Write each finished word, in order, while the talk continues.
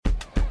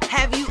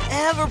Have you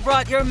ever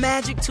brought your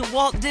magic to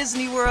Walt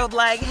Disney World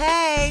like,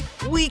 hey,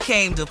 we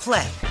came to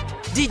play?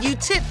 Did you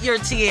tip your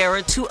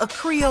tiara to a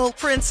Creole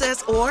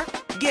princess or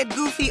get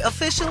goofy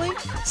officially?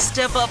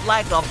 Step up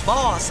like a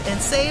boss and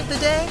save the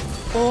day?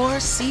 Or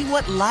see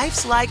what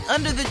life's like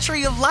under the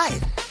tree of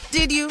life?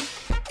 Did you?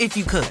 If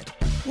you could.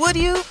 Would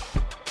you?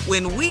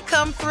 When we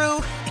come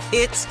through,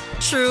 it's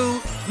true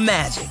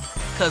magic.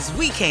 'Cause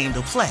we came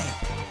to play.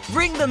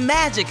 Bring the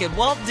magic at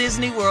Walt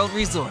Disney World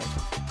Resort.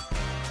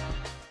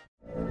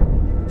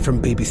 From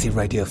BBC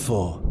Radio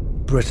 4,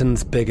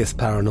 Britain's biggest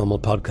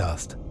paranormal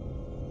podcast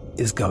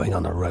is going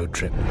on a road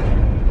trip.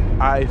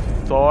 I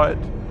thought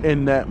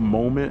in that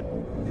moment,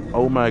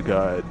 oh my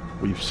God,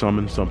 we've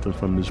summoned something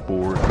from this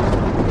board.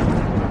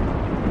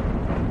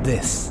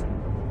 This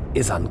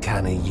is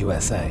Uncanny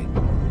USA.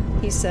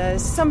 He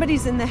says,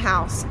 somebody's in the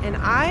house, and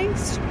I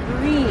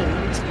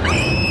screamed.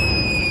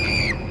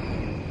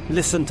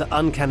 Listen to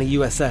Uncanny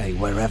USA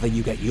wherever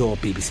you get your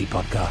BBC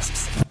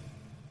podcasts,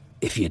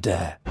 if you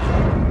dare.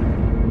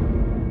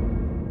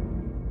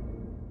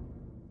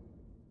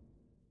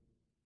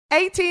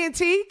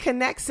 AT&T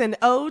connects an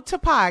ode to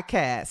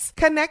podcasts.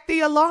 Connect the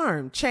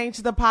alarm. Change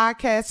the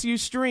podcast you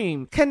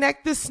stream.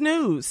 Connect the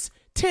snooze.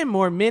 10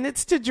 more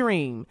minutes to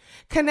dream.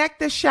 Connect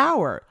the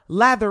shower.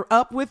 Lather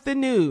up with the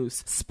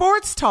news.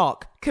 Sports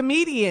talk,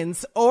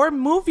 comedians, or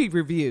movie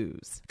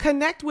reviews.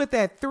 Connect with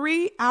that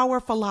 3-hour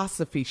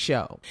philosophy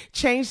show.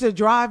 Change the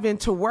drive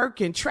into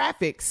work in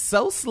traffic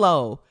so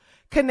slow.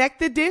 Connect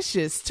the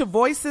dishes to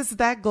voices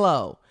that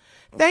glow.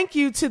 Thank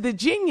you to the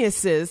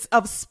geniuses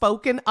of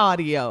spoken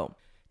audio.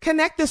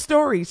 Connect the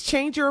stories,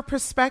 change your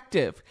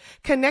perspective.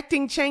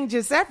 Connecting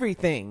changes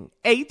everything.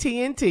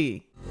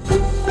 AT&T.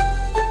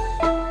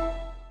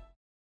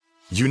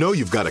 You know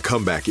you've got a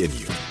comeback in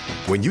you.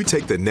 When you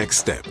take the next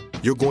step,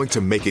 you're going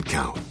to make it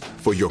count.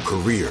 For your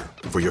career,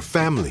 for your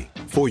family,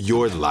 for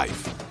your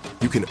life.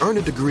 You can earn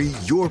a degree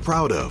you're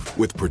proud of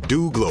with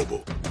Purdue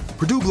Global.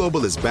 Purdue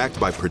Global is backed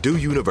by Purdue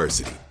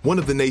University, one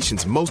of the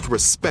nation's most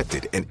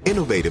respected and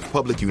innovative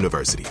public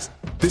universities.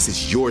 This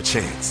is your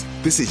chance.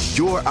 This is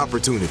your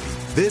opportunity.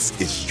 This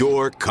is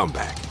your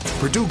comeback.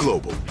 Purdue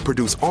Global,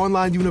 Purdue's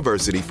online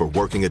university for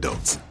working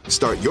adults.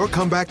 Start your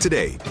comeback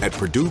today at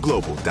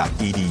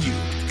purdueglobal.edu.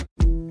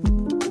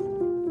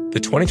 The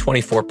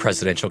 2024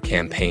 presidential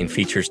campaign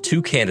features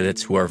two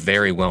candidates who are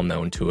very well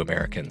known to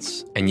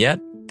Americans. And yet,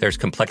 there's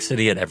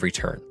complexity at every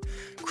turn.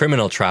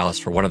 Criminal trials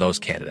for one of those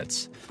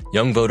candidates.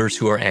 Young voters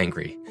who are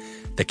angry.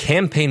 The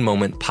Campaign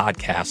Moment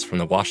podcast from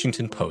the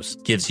Washington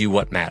Post gives you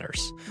what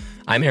matters.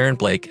 I'm Aaron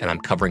Blake, and I'm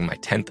covering my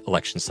 10th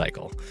election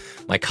cycle.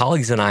 My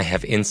colleagues and I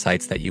have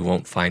insights that you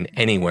won't find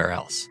anywhere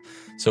else.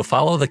 So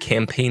follow The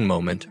Campaign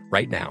Moment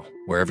right now,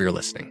 wherever you're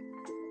listening.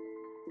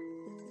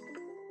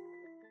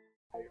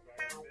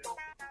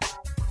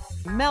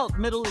 Melt,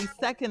 Middle East's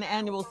second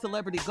annual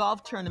celebrity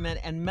golf tournament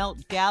and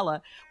Melt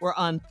Gala were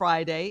on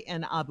Friday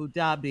in Abu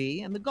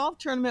Dhabi. And the golf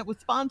tournament was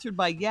sponsored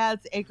by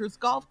Yaz Acres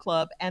Golf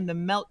Club, and the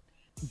Melt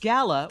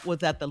Gala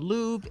was at the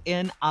Louvre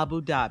in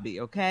Abu Dhabi,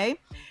 okay?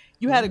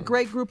 You had a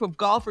great group of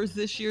golfers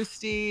this year,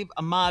 Steve.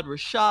 Ahmad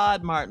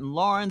Rashad, Martin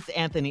Lawrence,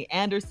 Anthony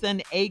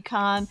Anderson,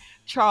 Akon,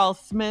 Charles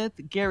Smith,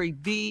 Gary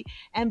Vee,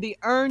 and the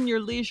Earn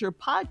Your Leisure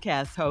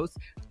podcast host.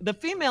 The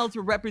females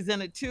were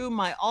represented too.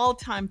 My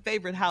all-time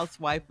favorite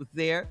housewife was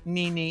there,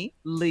 Nene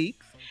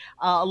Leakes,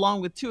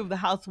 along with two of the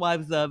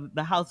housewives of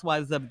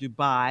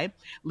Dubai,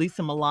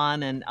 Lisa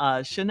Milan and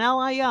Chanel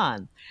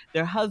Ayan.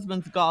 Their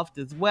husbands golfed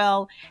as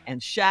well,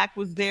 and Shaq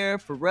was there,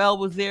 Pharrell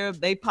was there.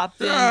 They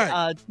popped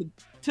in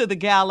to the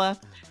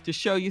gala to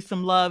show you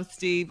some love,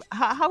 Steve.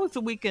 How was the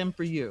weekend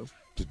for you?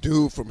 The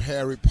dude from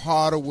Harry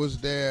Potter was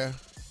there.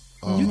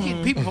 You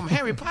get people from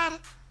Harry Potter?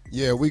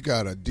 Yeah, we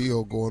got a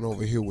deal going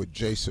over here with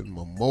Jason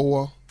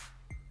Momoa.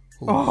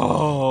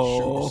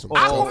 Oh, some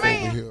stuff over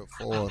here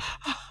for us.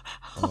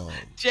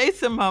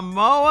 Jason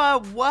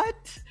Momoa,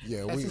 what?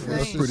 Yeah,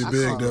 that's pretty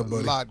big, there,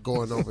 buddy. A lot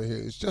going over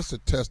here. It's just a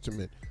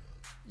testament.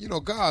 You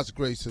know, God's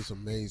grace is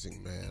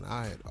amazing, man.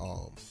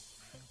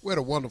 We had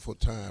a wonderful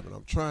time, and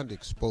I'm trying to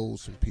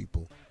expose some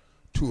people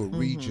to a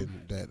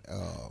region that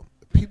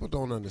people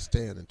don't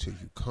understand until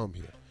you come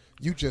here.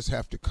 You just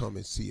have to come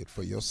and see it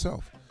for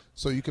yourself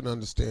so you can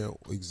understand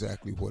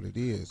exactly what it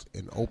is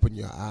and open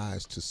your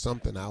eyes to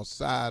something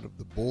outside of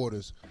the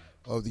borders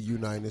of the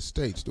United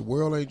States. The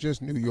world ain't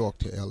just New York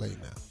to L.A.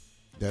 now.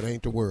 That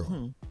ain't the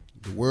world.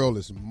 The world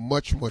is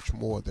much, much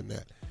more than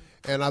that.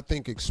 And I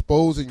think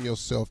exposing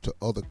yourself to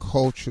other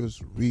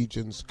cultures,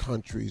 regions,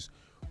 countries,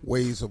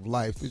 ways of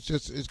life,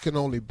 it can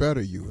only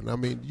better you. And I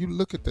mean, you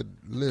look at the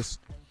list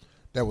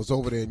that was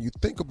over there and you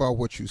think about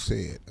what you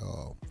said.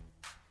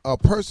 A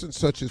person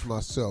such as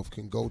myself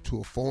can go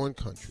to a foreign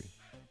country,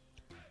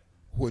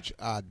 which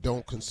I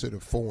don't consider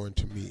foreign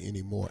to me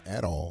anymore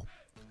at all.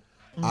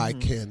 I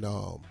can,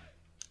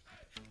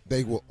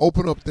 they will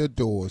open up their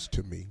doors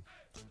to me.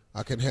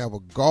 I can have a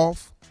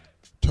golf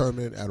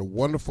tournament at a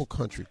wonderful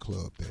country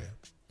club there.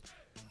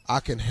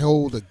 I can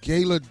hold a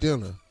gala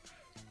dinner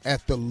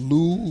at the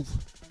Louvre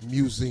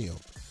Museum.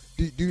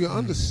 Do you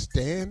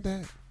understand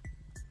that?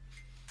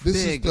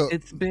 This big. is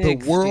It's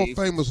big, the world Steve.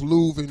 famous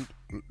Louvre, and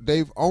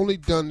they've only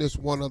done this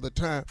one other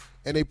time,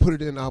 and they put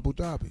it in Abu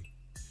Dhabi.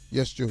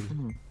 Yes,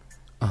 Junior.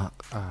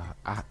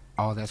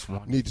 That's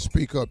wonderful. Need to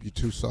speak up. You're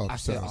too soft. I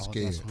said, sound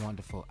scared. that's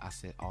wonderful. I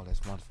said,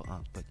 that's wonderful.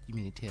 But you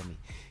mean to tell me,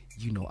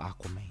 you know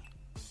Aquaman?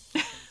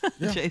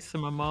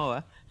 Jason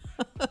Momoa.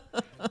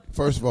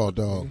 First of all,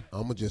 dog,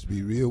 I'm gonna just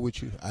be real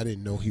with you. I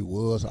didn't know he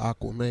was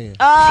Aquaman.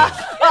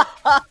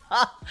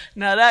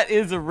 Now that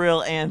is a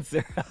real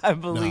answer. I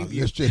believe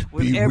you. Let's just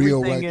With be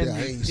real everything right in there. I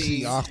me, ain't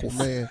see Steve.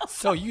 Aquaman.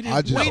 So you didn't.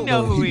 I just We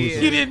know who he was is.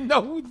 a You didn't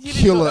know. You didn't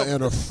killer know.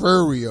 and a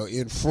furrier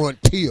in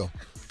Frontier.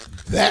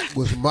 That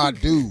was my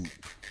dude.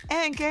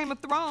 And Game of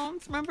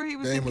Thrones. Remember he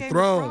was in Game of Game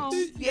Thrones. of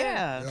Thrones?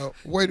 Yeah.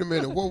 Wait a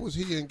minute. What was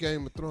he in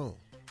Game of Thrones?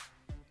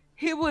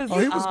 He was. Oh,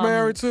 he was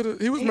married to the.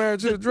 He was married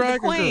to the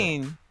dragon girl.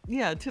 queen.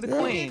 Yeah, to the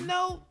queen.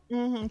 No.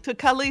 To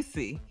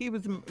Khaleesi. He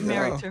was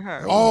married to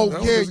her. Oh,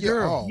 That was yeah, his yeah.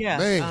 girl. Oh, yeah.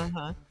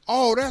 man.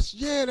 Oh,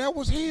 that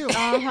was him.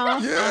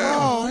 Yeah.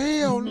 Oh,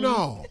 hell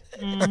no.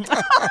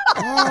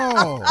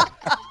 Oh.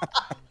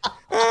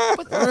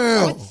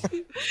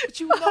 But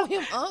you know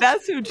him,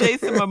 That's who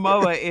Jason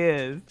Momoa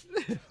is.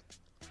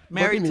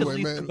 Married But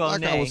anyway, to Lisa man,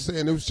 Bonet. like I was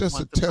saying, it was just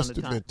a Once upon a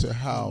testament to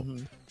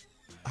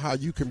how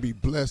you can be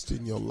blessed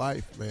in your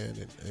life, man,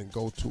 and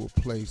go to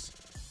a place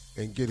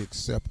and get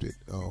accepted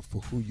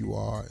for who you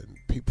are, and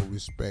people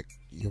respect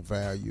your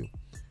value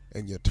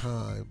and your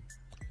time,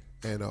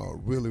 and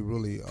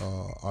really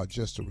are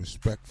just a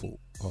respectful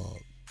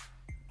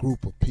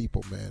group of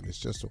people, man. It's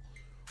just a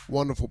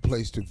wonderful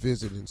place to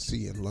visit and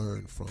see and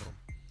learn from.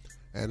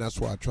 And that's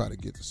why I try to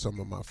get some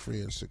of my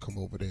friends to come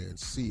over there and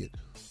see it.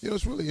 You know,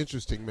 it's really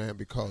interesting, man,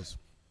 because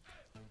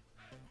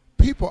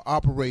people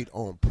operate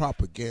on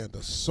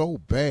propaganda so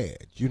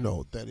bad, you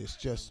know, that it's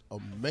just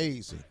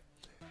amazing.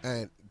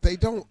 And they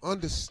don't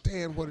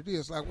understand what it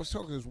is. Like I was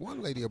talking to this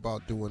one lady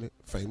about doing it,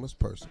 famous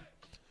person,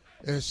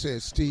 and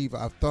said, Steve,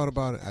 I've thought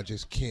about it, I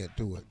just can't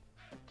do it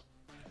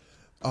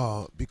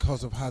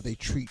because of how they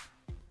treat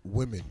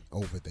women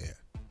over there.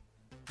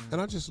 And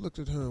I just looked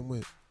at her and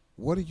went,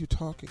 what are you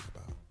talking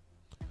about?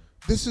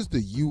 This is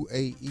the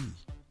UAE.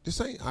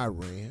 This ain't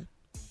Iran.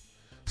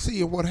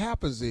 See, and what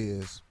happens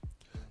is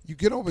you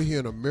get over here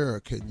in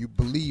America and you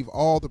believe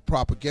all the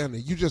propaganda.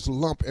 You just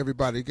lump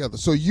everybody together.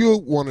 So you're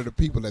one of the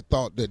people that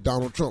thought that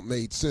Donald Trump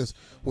made sense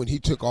when he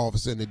took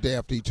office, and the day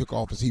after he took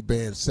office, he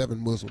banned 7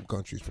 Muslim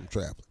countries from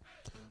traveling.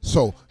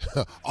 So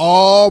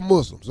all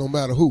Muslims, no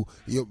matter who,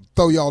 you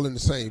throw y'all in the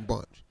same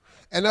bunch.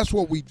 And that's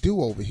what we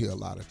do over here a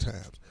lot of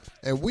times.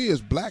 And we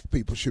as black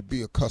people should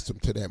be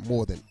accustomed to that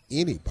more than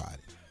anybody,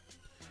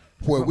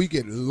 where we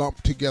get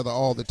lumped together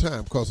all the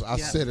time, because I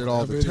said it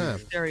all the time.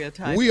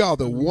 Stereotype. We are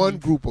the one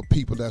group of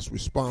people that's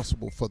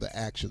responsible for the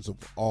actions of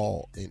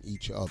all and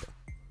each other.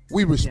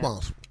 We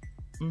responsible.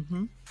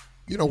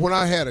 You know, when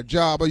I had a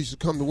job, I used to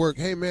come to work,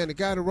 hey, man, the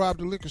guy that robbed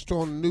the liquor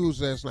store on the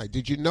news last night,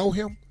 did you know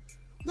him?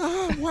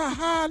 No,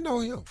 how I know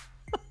him?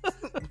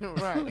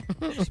 Right.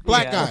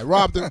 Black guy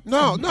robbed him.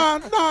 No,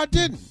 I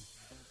didn't.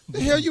 The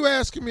hell you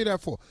asking me that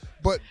for?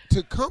 But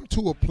to come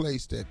to a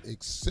place that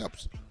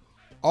accepts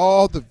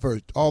all the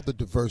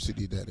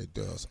diversity that it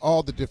does,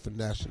 all the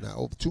different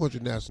over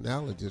 200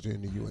 nationalities are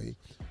in the UAE,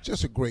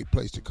 just a great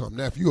place to come.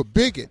 Now, if you're a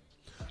bigot,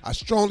 I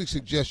strongly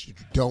suggest you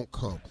don't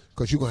come,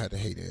 because you're going to have to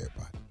hate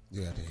everybody.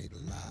 You have to hate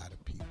a lot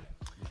of people.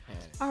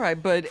 All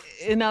right, but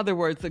in other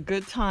words, a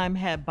good time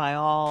had by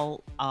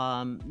all.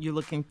 You're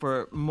looking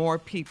for more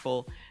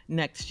people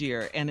next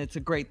year, and it's a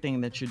great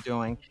thing that you're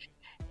doing.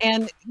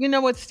 And you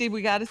know what, Steve,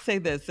 we got to say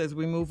this as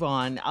we move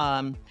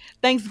on.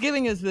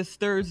 Thanksgiving is this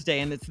Thursday,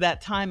 and it's that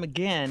time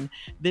again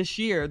this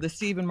year. The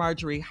Steve and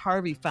Marjorie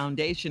Harvey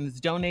Foundation is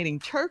donating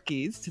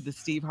turkeys to the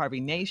Steve Harvey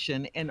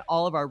Nation in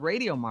all of our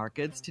radio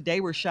markets.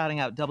 Today, we're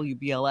shouting out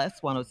WBLS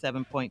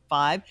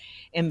 107.5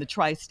 in the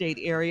tri-state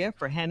area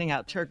for handing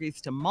out turkeys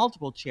to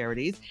multiple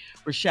charities.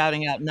 We're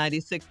shouting out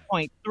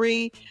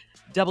 96.3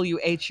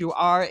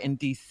 WHUR in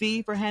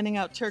D.C. for handing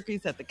out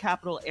turkeys at the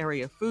Capital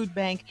Area Food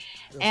Bank.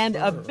 And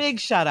a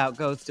big shout out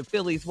goes to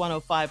Phillies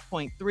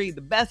 105.3,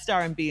 the best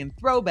R&B and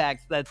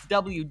throwbacks. That's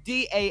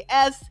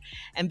WDAS.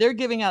 And they're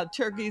giving out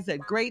turkeys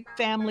at great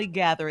family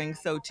gatherings.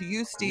 So to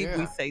you, Steve,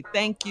 we say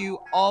thank you.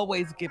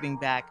 Always giving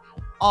back,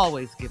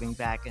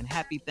 and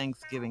happy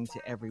Thanksgiving to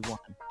everyone.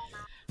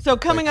 So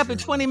coming up at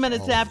 20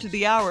 minutes after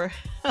the hour,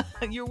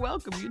 you're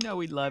welcome. You know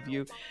we love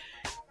you.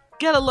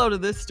 Get a load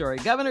of this story.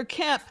 Governor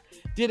Kemp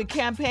did a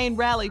campaign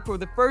rally for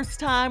the first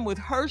time with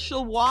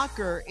Herschel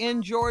Walker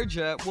in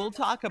Georgia. We'll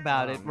talk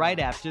about it right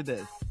after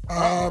this.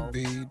 I'll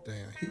be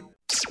damned.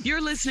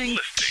 You're listening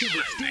to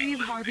the Steve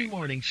Harvey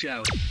Morning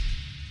Show.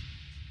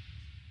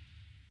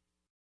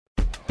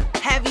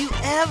 Have you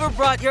ever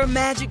brought your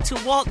magic to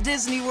Walt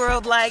Disney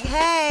World like,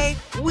 hey,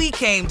 we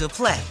came to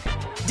play?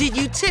 Did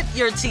you tip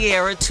your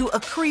tiara to a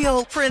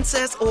Creole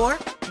princess or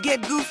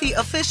get goofy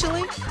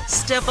officially?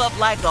 Step up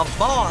like a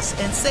boss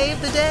and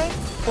save the day?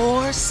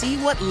 Or see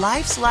what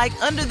life's like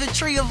under the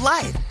tree of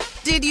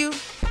life? Did you?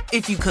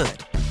 If you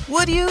could.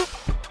 Would you?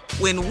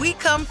 When we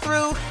come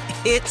through,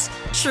 it's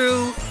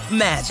true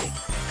magic.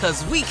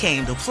 'Cause we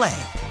came to play.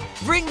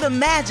 Bring the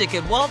magic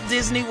at Walt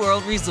Disney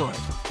World Resort.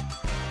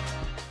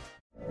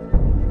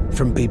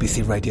 From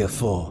BBC Radio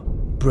 4,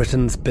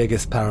 Britain's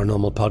biggest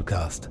paranormal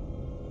podcast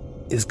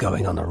is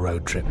going on a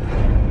road trip.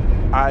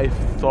 I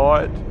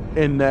thought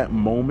in that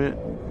moment,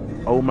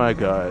 oh my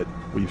God,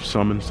 we've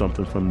summoned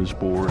something from this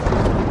board.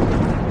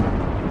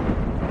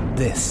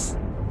 This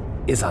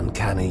is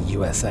Uncanny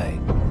USA.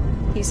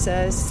 He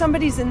says,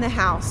 somebody's in the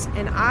house,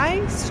 and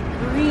I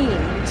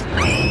screamed.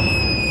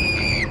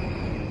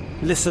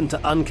 Listen to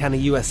Uncanny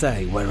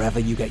USA wherever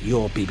you get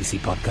your BBC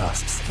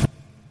podcasts,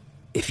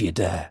 if you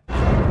dare.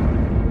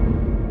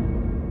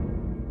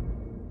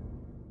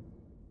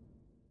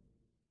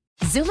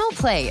 Xumo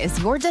Play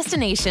is your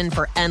destination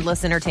for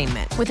endless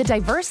entertainment. With a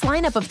diverse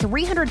lineup of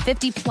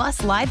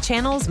 350-plus live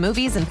channels,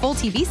 movies, and full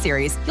TV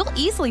series, you'll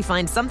easily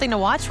find something to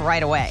watch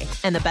right away.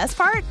 And the best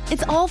part?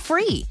 It's all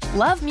free.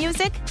 Love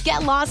music?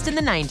 Get lost in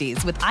the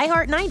 90s with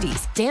iHeart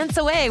 90s, dance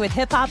away with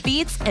hip-hop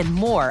beats, and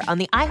more on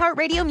the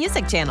iHeartRadio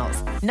music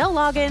channels. No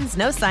logins,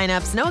 no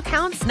signups, no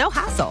accounts, no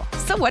hassle.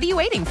 So what are you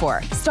waiting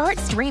for? Start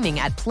streaming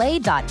at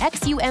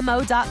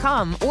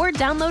play.xumo.com or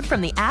download from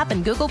the app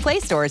and Google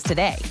Play stores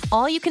today.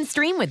 All you can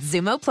stream with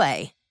Xumo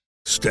Play.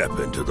 Step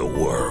into the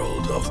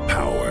world of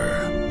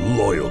power,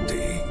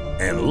 loyalty,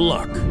 and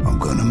luck. I'm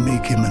gonna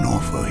make him an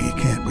offer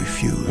he can't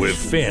refuse. With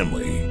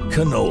family,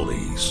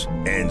 cannolis,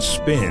 and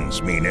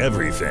spins mean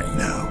everything.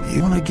 Now,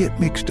 you wanna get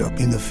mixed up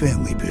in the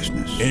family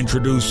business.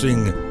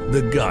 Introducing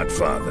The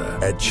Godfather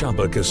at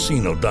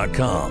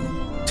ChumbaCasino.com.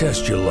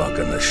 Test your luck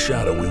in the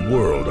shadowy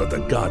world of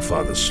The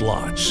Godfather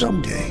slot.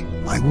 Someday,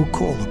 I will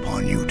call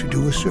upon you to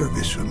do a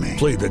service for me.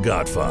 Play The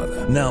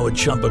Godfather, now at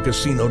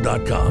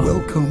ChumbaCasino.com.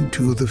 Welcome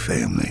to the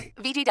family.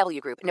 VGW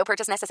Group. No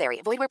purchase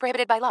necessary. Void where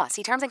prohibited by law.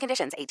 See terms and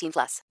conditions.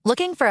 18+.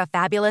 Looking for a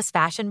fabulous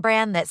fashion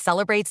brand that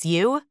celebrates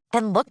you?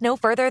 Then look no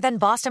further than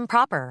Boston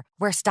Proper,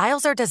 where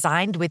styles are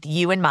designed with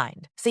you in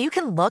mind, so you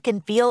can look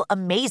and feel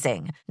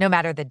amazing, no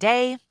matter the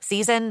day,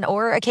 season,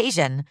 or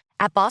occasion.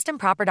 At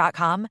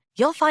BostonProper.com,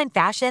 you'll find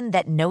fashion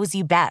that knows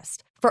you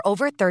best. For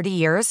over 30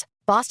 years,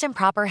 Boston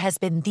Proper has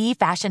been the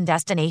fashion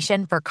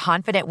destination for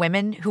confident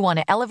women who want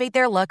to elevate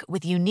their look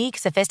with unique,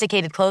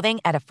 sophisticated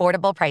clothing at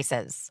affordable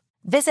prices.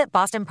 Visit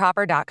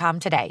BostonProper.com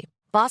today.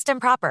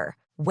 Boston Proper.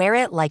 Wear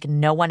it like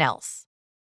no one else.